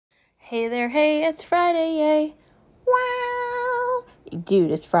Hey there, hey, it's Friday, yay. Wow.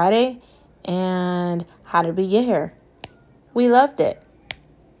 Dude, it's Friday, and how did we get here? We loved it.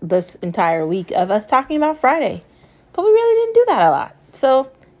 This entire week of us talking about Friday. But we really didn't do that a lot. So,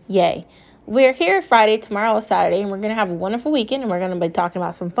 yay. We're here Friday, tomorrow is Saturday, and we're going to have a wonderful weekend, and we're going to be talking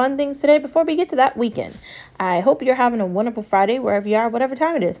about some fun things today before we get to that weekend. I hope you're having a wonderful Friday wherever you are, whatever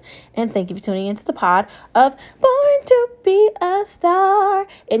time it is. And thank you for tuning into the pod of Born to Be a Star.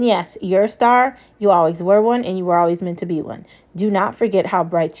 And yes, you're a star. You always were one, and you were always meant to be one. Do not forget how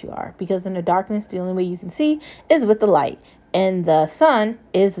bright you are, because in the darkness, the only way you can see is with the light. And the sun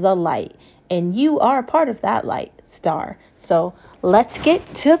is the light. And you are a part of that light, star. So let's get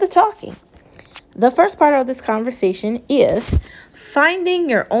to the talking. The first part of this conversation is finding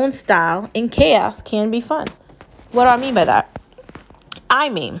your own style in chaos can be fun. What do I mean by that? I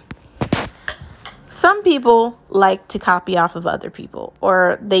mean, some people like to copy off of other people,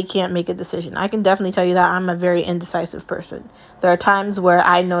 or they can't make a decision. I can definitely tell you that I'm a very indecisive person. There are times where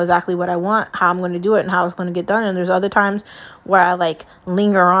I know exactly what I want, how I'm going to do it, and how it's going to get done. And there's other times where I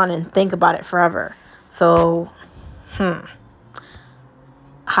linger on and think about it forever. So,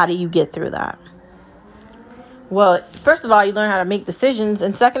 how do you get through that? Well, first of all, you learn how to make decisions,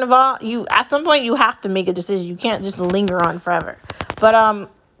 and second of all, you at some point you have to make a decision. You can't just linger on forever. But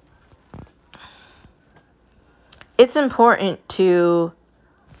it's important to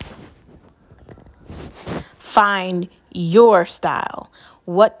find your style.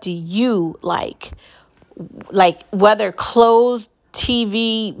 What do you like? Like whether clothes,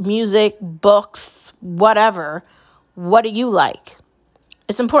 TV, music, books, whatever. What do you like?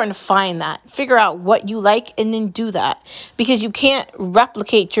 It's important to find that. Figure out what you like and then do that. Because you can't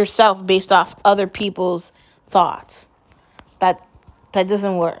replicate yourself based off other people's thoughts. That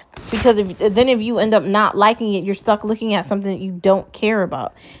doesn't work. Because if you end up not liking it, you're stuck looking at something that you don't care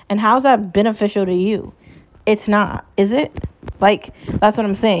about. And how's that beneficial to you? It's not, is it? That's what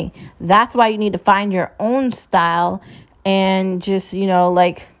I'm saying. That's why you need to find your own style and just,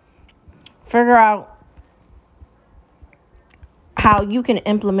 figure out how you can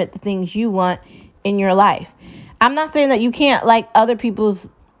implement the things you want in your life. I'm not saying that you can't like other people's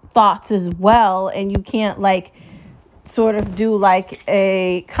thoughts as well, and you can't sort of do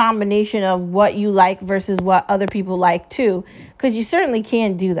a combination of what you like versus what other people like too, because you certainly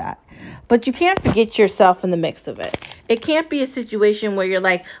can do that. But you can't forget yourself in the mix of it. It can't be a situation where you're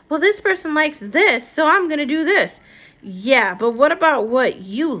like, well, this person likes this, so I'm going to do this. Yeah, but what about what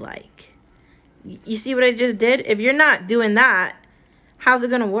you like? You see what I just did? If you're not doing that, how's it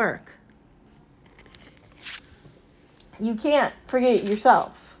going to work? You can't forget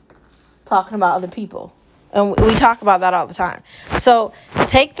yourself talking about other people. And we talk about that all the time. So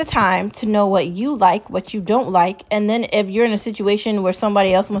take the time to know what you like, what you don't like. And then if you're in a situation where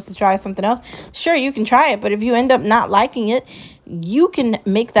somebody else wants to try something else, sure, you can try it. But if you end up not liking it, you can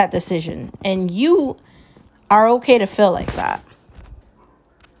make that decision. And you are okay to feel like that.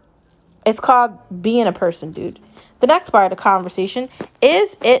 It's called being a person, dude. The next part of the conversation,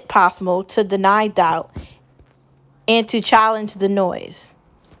 is it possible to deny doubt and to challenge the noise?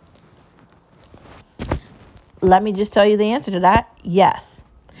 Let me just tell you the answer to that. Yes.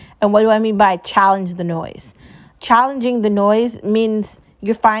 And what do I mean by challenge the noise? Challenging the noise means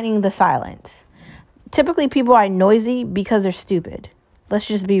you're finding the silence. Typically, people are noisy because they're stupid. Let's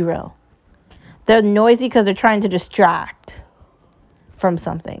just be real. They're noisy because they're trying to distract from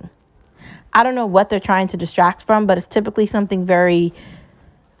something. I don't know what they're trying to distract from, but it's typically something very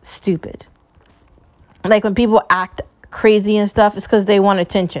stupid. Like when people act crazy and stuff, it's because they want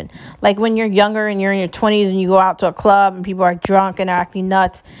attention. Like when you're younger and you're in your 20s and you go out to a club and people are drunk and acting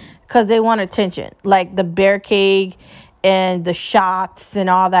nuts because they want attention. Like the bear cake and the shots and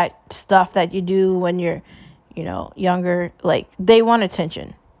all that stuff that you do when you're, younger. Like they want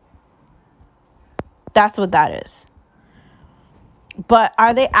attention. That's what that is. But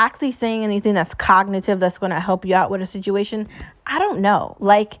are they actually saying anything that's cognitive that's going to help you out with a situation? I don't know.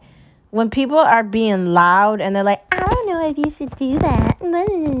 Like when people are being loud and they're like, I don't know if you should do that.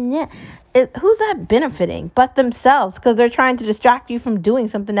 Who's that benefiting but themselves? Because they're trying to distract you from doing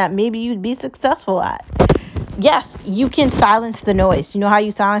something that maybe you'd be successful at. Yes, you can silence the noise. You know how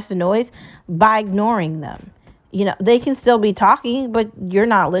you silence the noise? By ignoring them. They can still be talking, but you're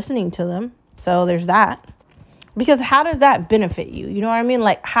not listening to them. So there's that. Because how does that benefit you? You know what I mean?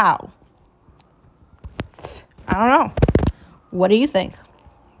 Like how? I don't know. What do you think?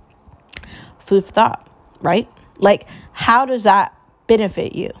 Food for thought, right? Like, how does that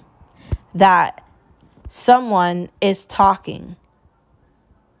benefit you? That someone is talking,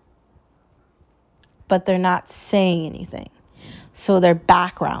 but they're not saying anything. So they're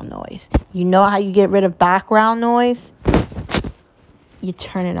background noise. You know how you get rid of background noise? You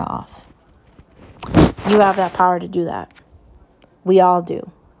turn it off. You have that power to do that. We all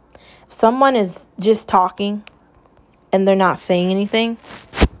do. If someone is just talking and they're not saying anything,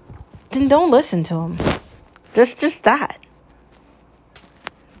 then don't listen to them. Just that.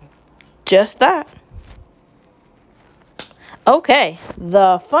 Just that. Okay,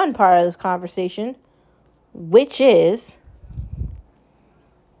 the fun part of this conversation, which is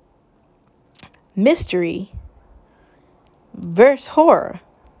mystery versus horror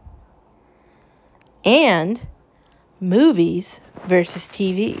and movies versus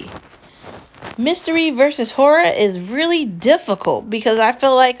TV. Mystery versus horror is really difficult because I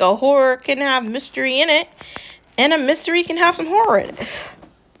feel like a horror can have mystery in it and a mystery can have some horror in it.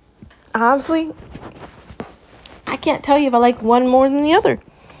 Honestly, I can't tell you if I like one more than the other.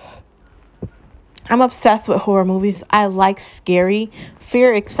 I'm obsessed with horror movies. I like scary.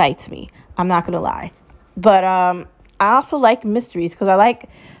 Fear excites me. I'm not going to lie. But I also like mysteries because I like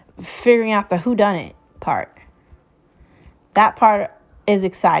figuring out the whodunit part. That part is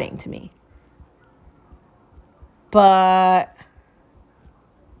exciting to me. But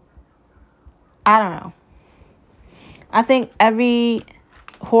I don't know. I think every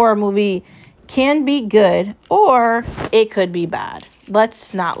horror movie can be good or it could be bad.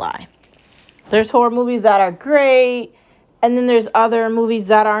 Let's not lie. There's horror movies that are great, and then there's other movies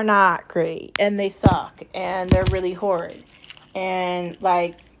that are not great and they suck and they're really horrid. And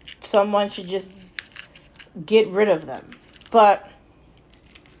like someone should just get rid of them. But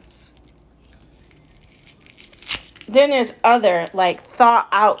then there's other like thought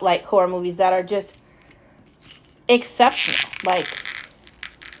out like horror movies that are just exceptional. Like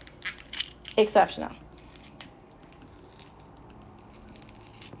exceptional.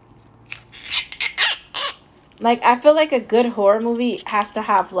 Like I feel like a good horror movie has to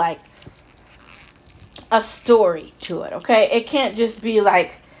have like a story to it, okay? It can't just be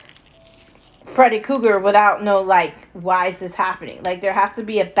like Freddy Krueger without no like why is this happening? Like there has to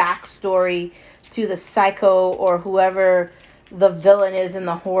be a backstory to the psycho or whoever the villain is in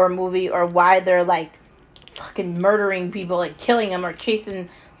the horror movie or why they're like fucking murdering people and killing them or chasing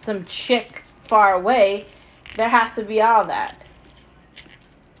some chick far away. There has to be all that.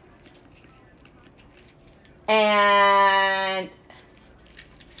 And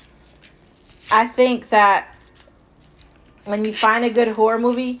I think that when you find a good horror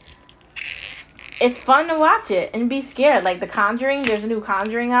movie, it's fun to watch it and be scared. Like The Conjuring, there's a new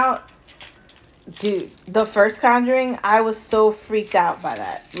Conjuring out. Dude, the first Conjuring, I was so freaked out by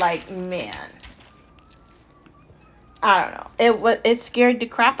that. Like, man. I don't know. It scared the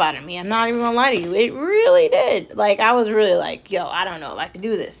crap out of me. I'm not even gonna lie to you. It really did. Like, I was really like, yo, I don't know if I can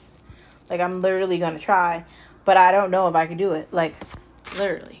do this. Like, I'm literally gonna try, but I don't know if I can do it. Like,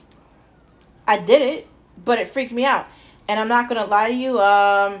 literally. I did it, but it freaked me out. And I'm not gonna lie to you,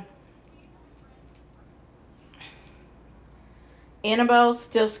 Annabelle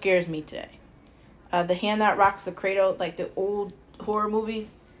still scares me today. The Hand That Rocks the Cradle, like the old horror movies,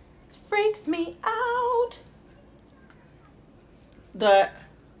 freaks me out. The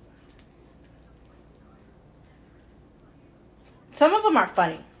Some of them are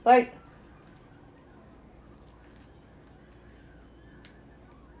funny. Like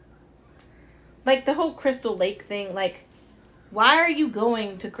the whole Crystal Lake thing. Like, why are you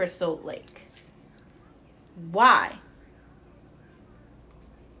going to Crystal Lake? Why?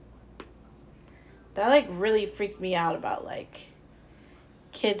 That like really freaked me out about like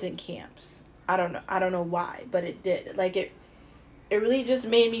kids in camps. I don't know. I don't know why, but it did. Like it really just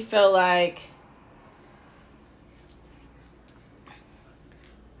made me feel like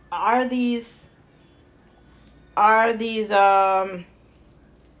are these are these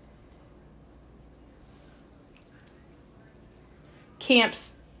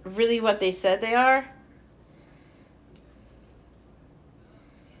camps really what they said they are?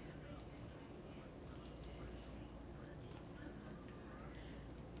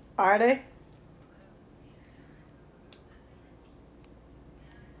 Are they?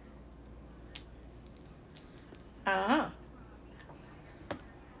 Uh-huh.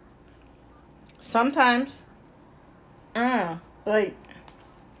 Sometimes. Like,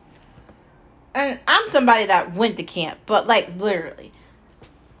 and I'm somebody that went to camp, but like literally.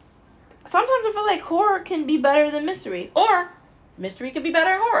 Sometimes I feel like horror can be better than mystery, or mystery could be better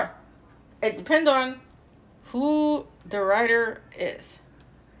than horror. It depends on who the writer is.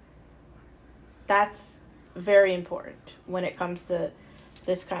 That's very important when it comes to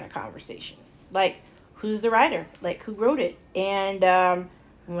this kind of conversation. Like, who's the writer? Like, who wrote it? And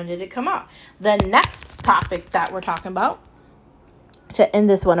when did it come out? The next topic that we're talking about to end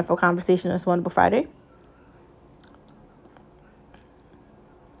this wonderful conversation, this wonderful Friday.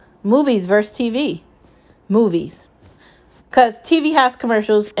 Movies versus TV. Movies. Because TV has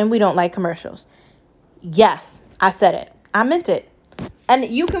commercials and we don't like commercials. Yes, I said it. I meant it. And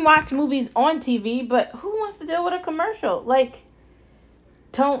you can watch movies on TV, but who wants to deal with a commercial? Like,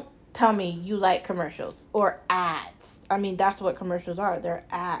 don't tell me you like commercials or ads. I mean, that's what commercials are. They're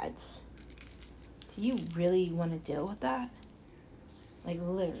ads. Do you really want to deal with that? Like,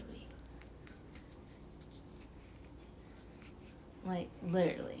 literally. Like,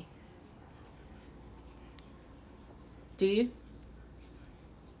 literally. Do you?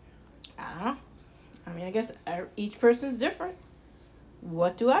 I don't know. I mean, I guess each person's different.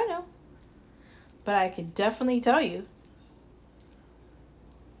 What do I know? But I could definitely tell you.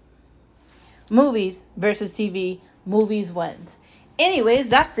 Movies versus TV. Movies wins. Anyways,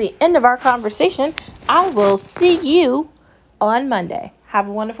 that's the end of our conversation. I will see you on Monday. Have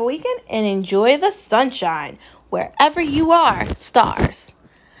a wonderful weekend and enjoy the sunshine wherever you are, stars.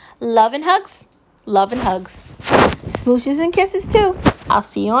 Love and hugs. Love and hugs. Smooches and kisses too. I'll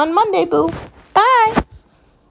see you on Monday, boo.